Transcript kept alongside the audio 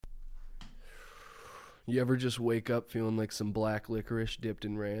You ever just wake up feeling like some black licorice dipped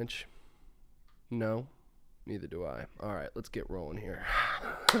in ranch? No? Neither do I. All right, let's get rolling here.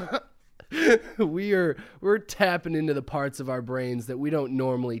 We're tapping into the parts of our brains that we don't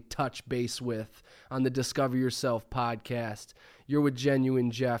normally touch base with on the Discover Yourself podcast. You're with Genuine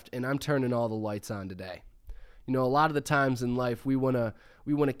Jeff, and I'm turning all the lights on today. You know, a lot of the times in life, we want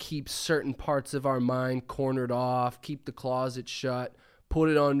to keep certain parts of our mind cornered off, keep the closet shut, put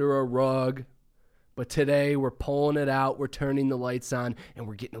it under a rug. But today, we're pulling it out, we're turning the lights on, and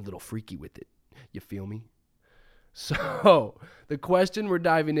we're getting a little freaky with it. You feel me? So, the question we're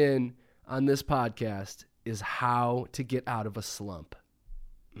diving in on this podcast is how to get out of a slump.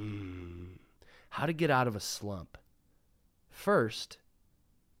 How to get out of a slump. First,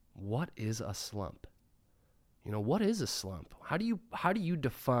 what is a slump? You know, what is a slump? How do you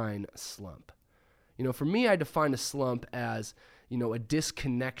define a slump? You know, for me, I define a slump as, you know, a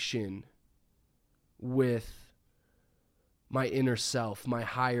disconnection with my inner self, my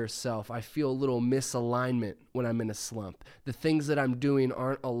higher self. I feel a little misalignment when I'm in a slump. The things that I'm doing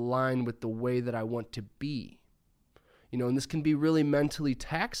aren't aligned with the way that I want to be. You know, and this can be really mentally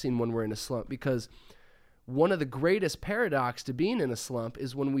taxing when we're in a slump, because one of the greatest paradox to being in a slump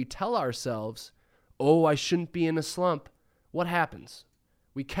is when we tell ourselves, oh, I shouldn't be in a slump. What happens?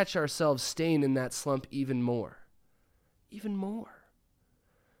 We catch ourselves staying in that slump even more.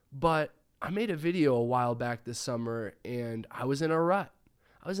 But I made a video a while back this summer, and I was in a rut.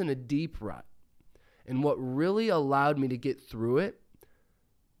 I was in a deep rut. And what really allowed me to get through it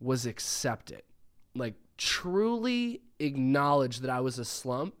was accept it. Like, truly acknowledge that I was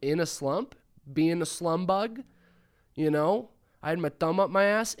in a slump, being a slum bug, you know? I had my thumb up my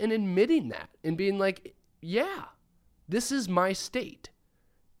ass, and admitting that and being like, yeah, this is my state.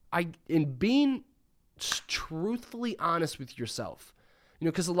 And being truthfully honest with yourself. You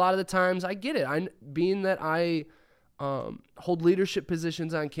know, because a lot of the times I get it. Being that I hold leadership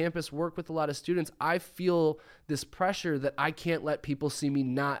positions on campus, work with a lot of students, I feel this pressure that I can't let people see me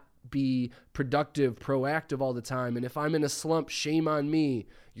not be productive, proactive all the time. And if I'm in a slump, shame on me.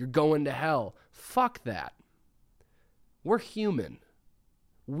 You're going to hell. Fuck that. We're human.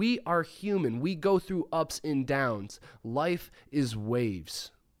 We are human. We go through ups and downs. Life is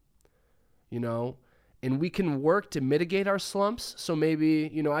waves. You know? And we can work to mitigate our slumps. So maybe,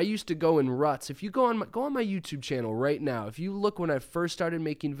 you know, I used to go in ruts. If you go on my YouTube channel right now, if you look when I first started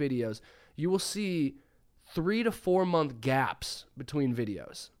making videos, you will see 3 to 4 month gaps between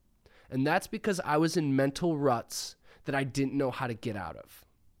videos. And that's because I was in mental ruts that I didn't know how to get out of.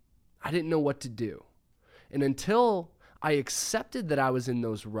 I didn't know what to do. And until I accepted that I was in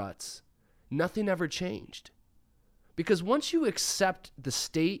those ruts, nothing ever changed. Because once you accept the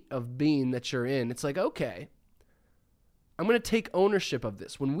state of being that you're in, it's like, okay, I'm going to take ownership of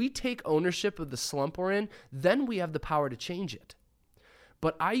this. When we take ownership of the slump we're in, then we have the power to change it.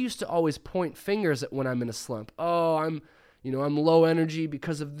 But I used to always point fingers at when I'm in a slump. Oh, I'm low energy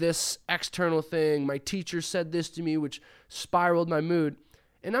because of this external thing. My teacher said this to me, which spiraled my mood.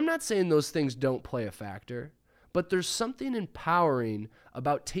 And I'm not saying those things don't play a factor. But there's something empowering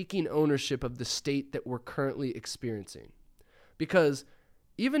about taking ownership of the state that we're currently experiencing. Because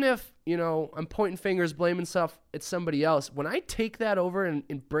even if, you know, I'm pointing fingers, blaming stuff at somebody else, when I take that over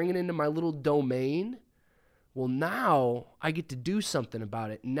and bring it into my little domain, well, now I get to do something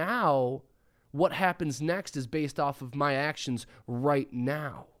about it. Now, what happens next is based off of my actions right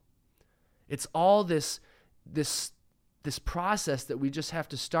now. It's all this process that we just have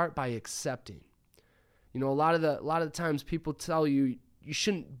to start by accepting. You know, a lot of the times people tell you you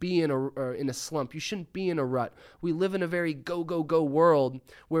shouldn't be in a slump. You shouldn't be in a rut. We live in a very go, go, go world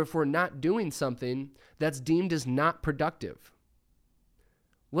where if we're not doing something, that's deemed as not productive.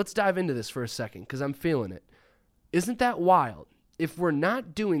 Let's dive into this for a second because I'm feeling it. Isn't that wild? If we're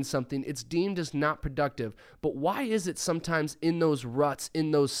not doing something, it's deemed as not productive. But why is it sometimes in those ruts,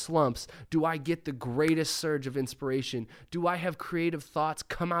 in those slumps, do I get the greatest surge of inspiration? Do I have creative thoughts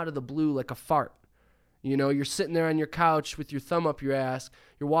come out of the blue like a fart? You know, you're sitting there on your couch with your thumb up your ass,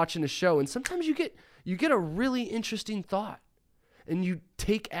 you're watching a show, and sometimes you get a really interesting thought, and you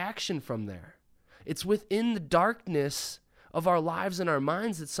take action from there. It's within the darkness of our lives and our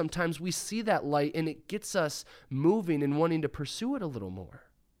minds that sometimes we see that light, and it gets us moving and wanting to pursue it a little more.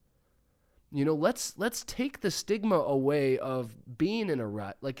 You know, let's take the stigma away of being in a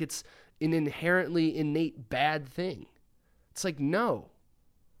rut, like it's an inherently innate bad thing. It's like, no.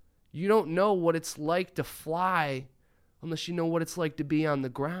 You don't know what it's like to fly unless you know what it's like to be on the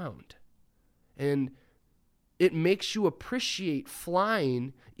ground. And it makes you appreciate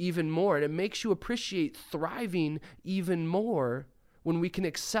flying even more. And it makes you appreciate thriving even more when we can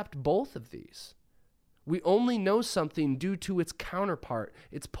accept both of these. We only know something due to its counterpart,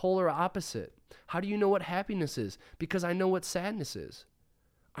 its polar opposite. How do you know what happiness is? Because I know what sadness is.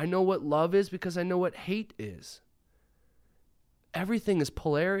 I know what love is because I know what hate is. Everything is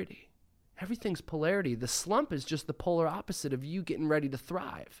polarity. Everything's polarity. The slump is just the polar opposite of you getting ready to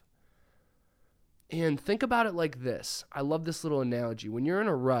thrive. And think about it like this. I love this little analogy. When you're in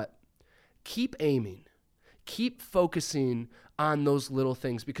a rut, keep aiming. Keep focusing on those little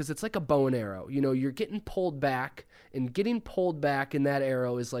things because it's like a bow and arrow. You're getting pulled back, and getting pulled back in that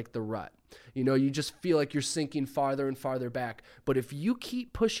arrow is like the rut. You just feel like you're sinking farther and farther back. But if you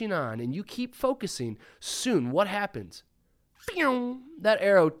keep pushing on and you keep focusing, soon what happens? That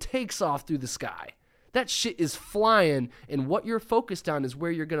arrow takes off through the sky. That shit is flying, and what you're focused on is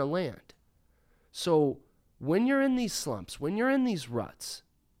where you're going to land. So when you're in these slumps, when you're in these ruts,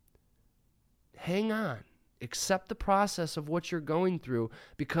 hang on. Accept the process of what you're going through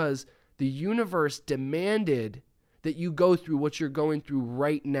because the universe demanded that you go through what you're going through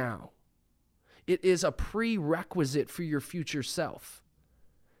right now. It is a prerequisite for your future self.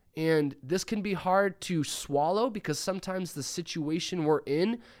 And this can be hard to swallow because sometimes the situation we're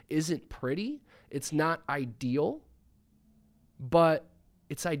in isn't pretty. It's not ideal, but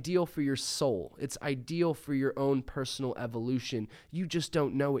it's ideal for your soul. It's ideal for your own personal evolution. You just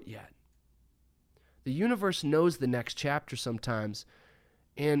don't know it yet. The universe knows the next chapter sometimes,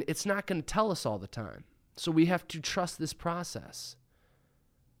 and it's not going to tell us all the time. So we have to trust this process.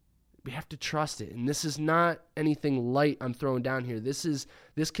 We have to trust it. And this is not anything light I'm throwing down here. This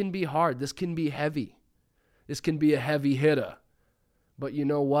can be hard. This can be heavy. This can be a heavy hitter. But you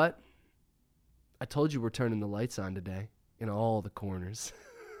know what? I told you we're turning the lights on today in all the corners.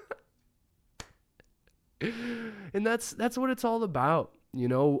 And that's what it's all about.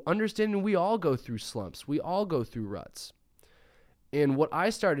 Understanding we all go through slumps. We all go through ruts. And what I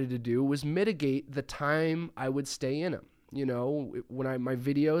started to do was mitigate the time I would stay in them. When my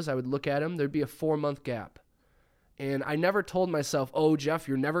videos, I would look at them, there'd be a 4-month gap. And I never told myself, oh, Jeff,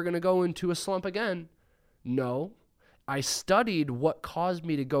 you're never going to go into a slump again. No, I studied what caused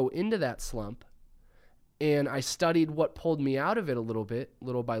me to go into that slump. And I studied what pulled me out of it a little bit,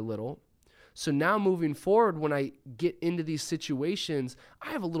 little by little. So now moving forward, when I get into these situations,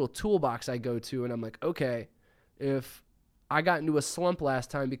 I have a little toolbox I go to, and I'm like, okay, if I got into a slump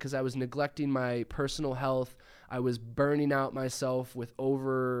last time because I was neglecting my personal health, I was burning out myself with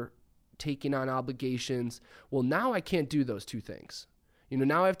taking on obligations. Well, now I can't do those two things.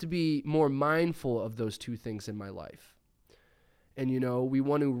 Now I have to be more mindful of those two things in my life. And, we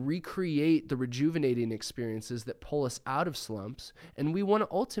want to recreate the rejuvenating experiences that pull us out of slumps, and we want to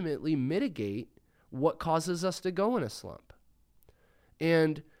ultimately mitigate what causes us to go in a slump.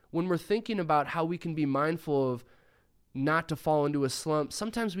 And when we're thinking about how we can be mindful of not to fall into a slump,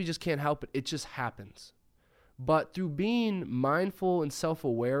 sometimes we just can't help it. It just happens. But through being mindful and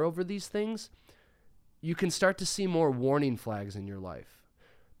self-aware over these things, you can start to see more warning flags in your life.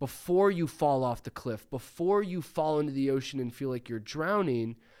 Before you fall off the cliff, before you fall into the ocean and feel like you're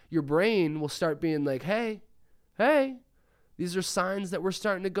drowning, your brain will start being like, hey, these are signs that we're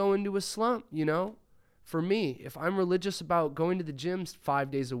starting to go into a slump, For me, if I'm religious about going to the gym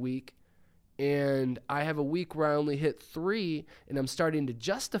 5 days a week and I have a week where I only hit 3 and I'm starting to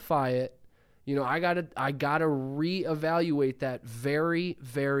justify it, I gotta reevaluate that very,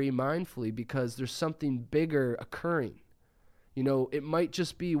 very mindfully because there's something bigger occurring. It might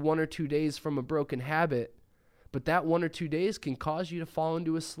just be 1 or 2 days from a broken habit, but that 1 or 2 days can cause you to fall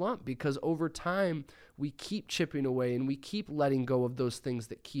into a slump because over time we keep chipping away and we keep letting go of those things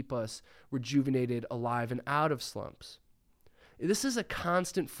that keep us rejuvenated, alive, and out of slumps. This is a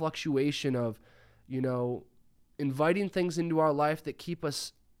constant fluctuation of, inviting things into our life that keep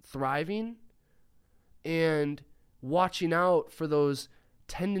us thriving and watching out for those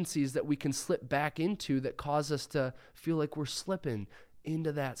tendencies that we can slip back into that cause us to feel like we're slipping into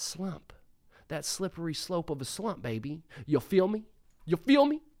that slump, that slippery slope of a slump, baby. You feel me? You feel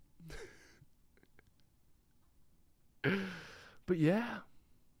me? But yeah,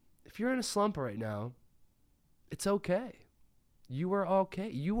 if you're in a slump right now, it's okay. You are okay.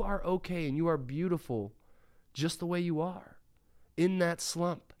 You are okay, and you are beautiful just the way you are in that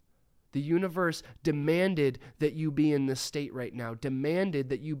slump. The universe demanded that you be in this state right now, demanded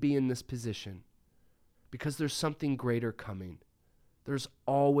that you be in this position because there's something greater coming. There's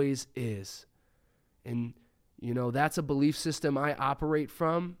always is. And, that's a belief system I operate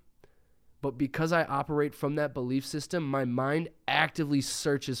from. But because I operate from that belief system, my mind actively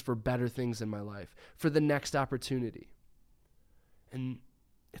searches for better things in my life, for the next opportunity. And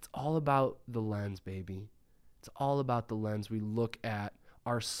it's all about the lens, baby. It's all about the lens we look at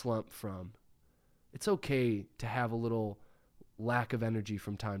our slump from. It's okay to have a little lack of energy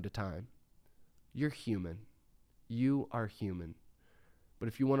from time to time. You're human. You are human. But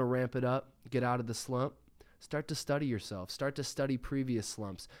if you want to ramp it up, get out of the slump, start to study yourself. Start to study previous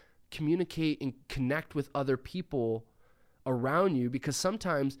slumps. Communicate and connect with other people around you, because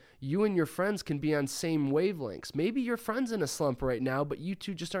sometimes you and your friends can be on same wavelengths. Maybe your friend's in a slump right now, but you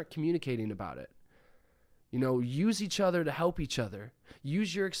two just aren't communicating about it. Use each other to help each other.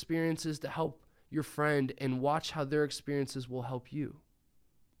 Use your experiences to help your friend and watch how their experiences will help you.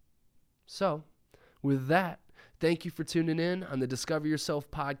 So, with that, thank you for tuning in on the Discover Yourself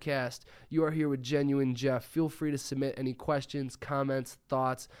podcast. You are here with Genuine Jeff. Feel free to submit any questions, comments,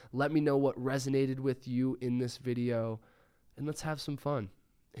 thoughts. Let me know what resonated with you in this video, and let's have some fun.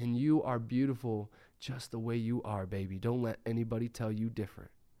 And you are beautiful just the way you are, baby. Don't let anybody tell you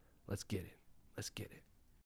different. Let's get it. Let's get it.